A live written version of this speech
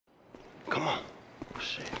Come on.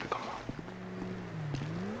 Shit, come on.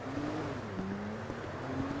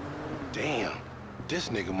 Damn, this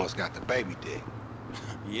nigga must got the baby dick.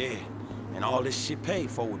 Yeah, and all this shit paid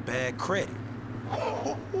for with bad credit.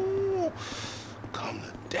 Come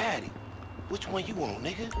to daddy. Which one you want,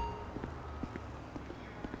 nigga?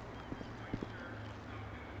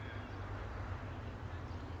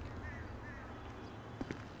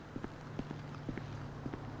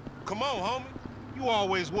 Come on, homie. You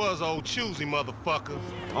always was old choosy, motherfucker.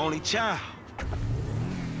 Only child.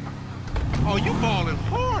 Oh, you ballin'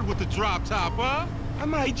 hard with the drop top, huh? I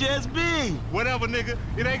might just be. Whatever, nigga.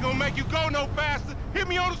 It ain't gonna make you go no faster. Hit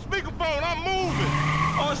me on the speakerphone. I'm moving.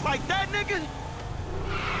 Oh, it's like that, nigga?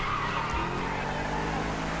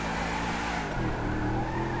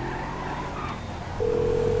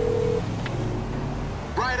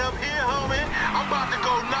 Right up here, homie. I'm about to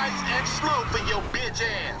go nice and slow for your bitch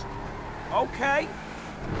ass. Okay.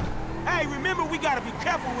 Hey, remember we gotta be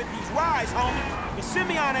careful with these rides, homie. The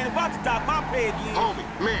Simeon ain't about to dock my pay again. Homie,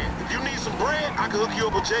 man, if you need some bread, I can hook you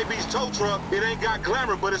up with JB's tow truck. It ain't got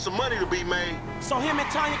glamour, but it's some money to be made. So him and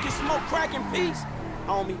Tanya can smoke crack in peace?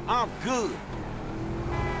 Homie, I'm good.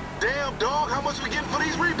 Damn, dog, how much we getting for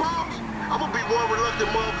these repos? I'm gonna be one reluctant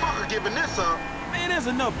motherfucker giving this up. Man, there's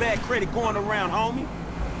enough bad credit going around, homie.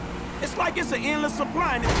 It's like it's an endless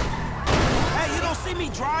supply. Hey, you don't see me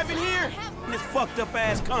driving here? In this fucked up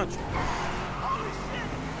ass country.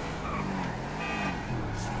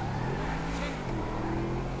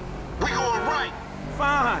 We going right.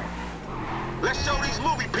 Fine. Let's show these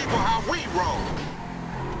movie people how we roll.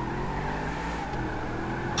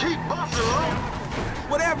 Keep busting, low.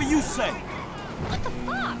 Whatever you say. What the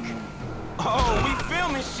fuck? Oh, we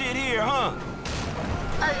filming shit here, huh?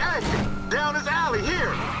 Hey, hey, down this alley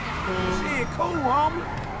here. Shit, cool, homie.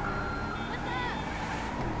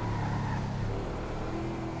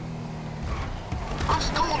 I'm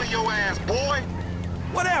schooling your ass, boy.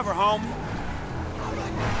 Whatever, homie.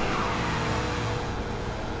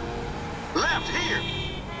 Left here.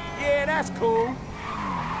 Yeah, that's cool.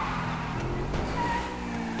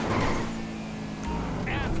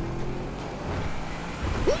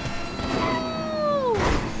 Woo!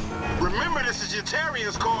 Remember, this is your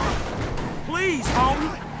Terrier's car. Please,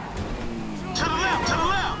 homie. To the left, to the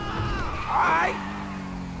left. All right.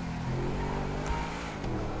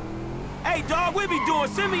 Hey, dog, we be doing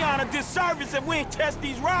Simeon a disservice if we ain't test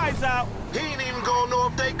these rides out. He ain't even gonna know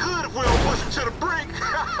if they good if we don't push him to the brink.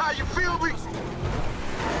 You feel me?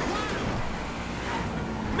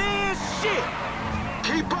 Man, shit.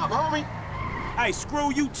 Keep up, homie. Hey,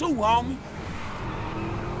 screw you too, homie.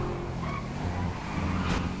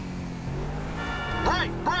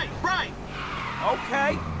 Right, right, right.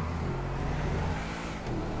 Okay.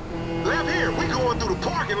 Left here, we going through the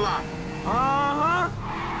parking lot. Uh-huh.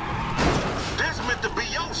 This meant to be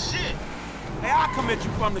your shit. Hey, I'll come at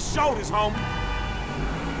you from the shoulders, homie.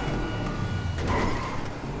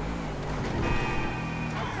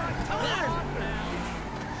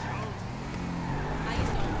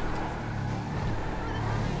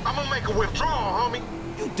 I'm gonna make a withdrawal, homie.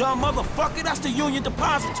 You dumb motherfucker, that's the Union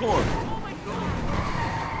Depository.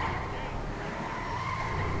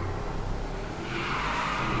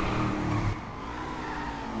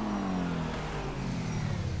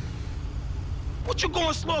 What you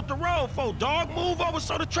going slow up the road for, dog? Move over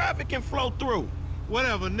so the traffic can flow through.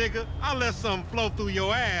 Whatever, nigga. I'll let something flow through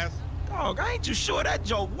your ass. Dog, I ain't too sure that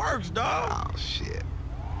joke works, dog. Oh, shit.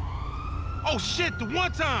 Oh, shit, the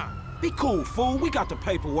one time. Be cool, fool. We got the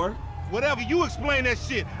paperwork. Whatever, you explain that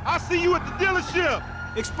shit. I'll see you at the dealership.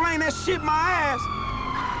 Explain that shit my ass.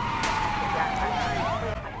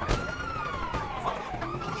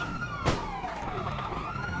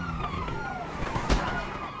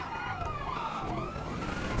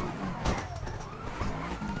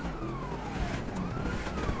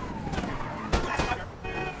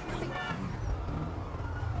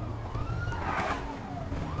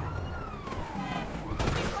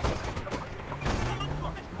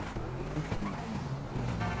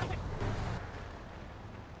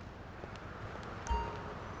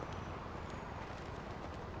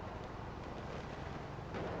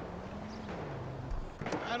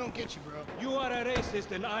 I don't get you, bro. You are a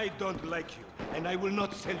racist and I don't like you. And I will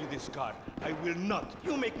not sell you this car. I will not.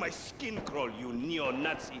 You make my skin crawl, you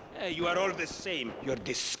neo-Nazi. Hey, you are all the same. You're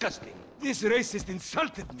disgusting. This racist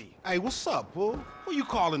insulted me. Hey, what's up, fool? Who you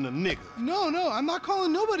calling a nigga? No, I'm not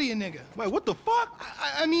calling nobody a nigga. Wait, what the fuck?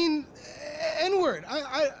 I mean, N-word.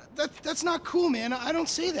 That's not cool, man. I don't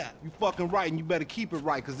say that. You fucking right, and you better keep it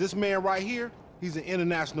right, because this man right here, he's an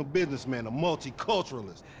international businessman, a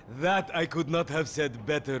multiculturalist. That I could not have said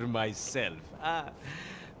better myself.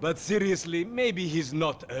 But seriously, maybe he's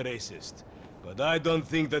not a racist. But I don't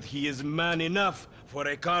think that he is man enough for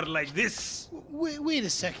a car like this. Wait a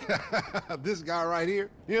second. This guy right here,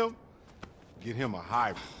 him, get him a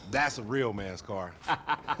hybrid. That's a real man's car.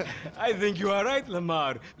 I think you are right,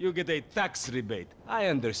 Lamar. You get a tax rebate. I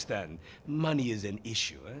understand. Money is an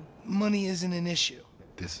issue, eh? Money isn't an issue.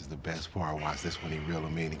 This is the best part. Watch this when he reel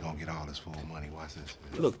him in. He gonna get all his full money. Watch this.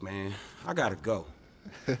 Look, man, I gotta go.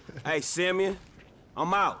 Hey, Simeon,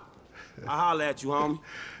 I'm out. I'll holler at you, homie.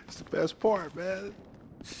 It's the best part, man.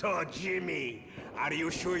 So, Jimmy, are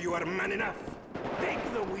you sure you are man enough? Take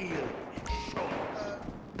the wheel.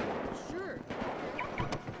 Sure.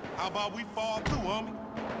 How about we fall through, homie?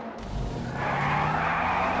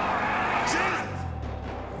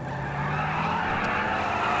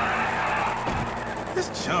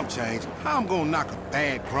 This chump change. How I'm gonna knock a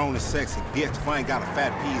bad, grown and sexy bitch if I ain't got a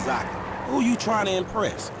fat piece Who you trying to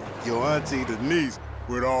impress? Your auntie Denise,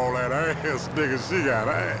 with all that ass, nigga, she got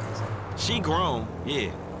ass. She grown,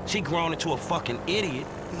 yeah. She grown into a fucking idiot.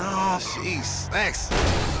 No, she's sexy.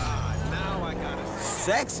 Now I got it.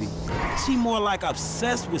 Sexy? She more like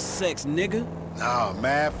obsessed with sex, nigga. Nah,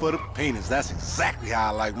 mad for the penis. That's exactly how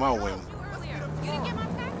I like my women.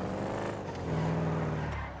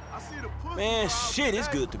 Man, shit, it's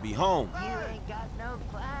good to be home. You ain't got no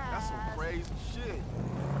class. That's some crazy shit.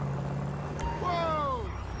 Whoa!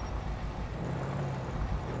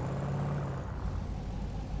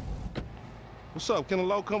 What's up? Can a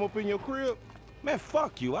low come up in your crib? Man,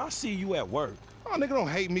 fuck you. I'll see you at work. Oh, nigga, don't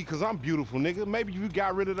hate me because I'm beautiful, nigga. Maybe if you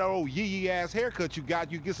got rid of that old yee-yee-ass haircut you got,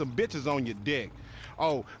 you get some bitches on your dick.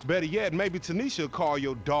 Oh, better yet, maybe Tanisha will call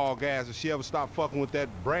your dog ass if she ever stop fucking with that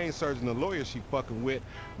brain surgeon and lawyer she fucking with,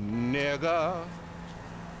 nigga.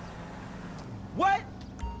 What?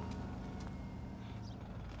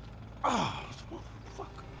 Oh,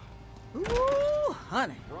 fuck. Ooh,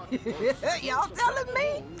 honey. Y'all telling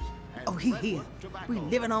me? Oh, he here. We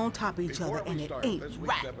living on top of each other, and it ain't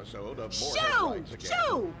right. Shoo!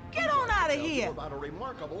 Shoo! Get on out of here.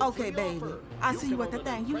 Okay, baby. I see you at the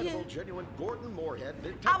thing. You hear?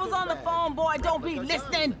 I was on the phone, boy. Don't be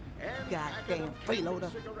listening. Goddamn freeloader.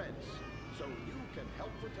 So you can help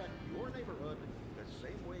protect your neighborhood the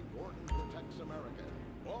same way Gordon protects America.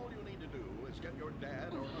 All you need to do is get your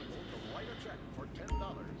dad or uncle to write a check for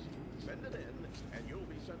 $10. Send it in, and you'll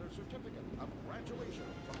be sent a certificate of graduation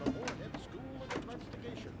from the Moorhead School of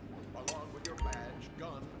Investigation, along with your badge,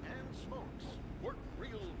 gun, and smokes. Work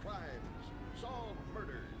real crimes, solve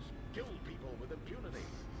murders, kill people with impunity,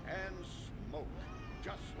 and smoke,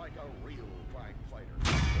 just like a real crime fighter.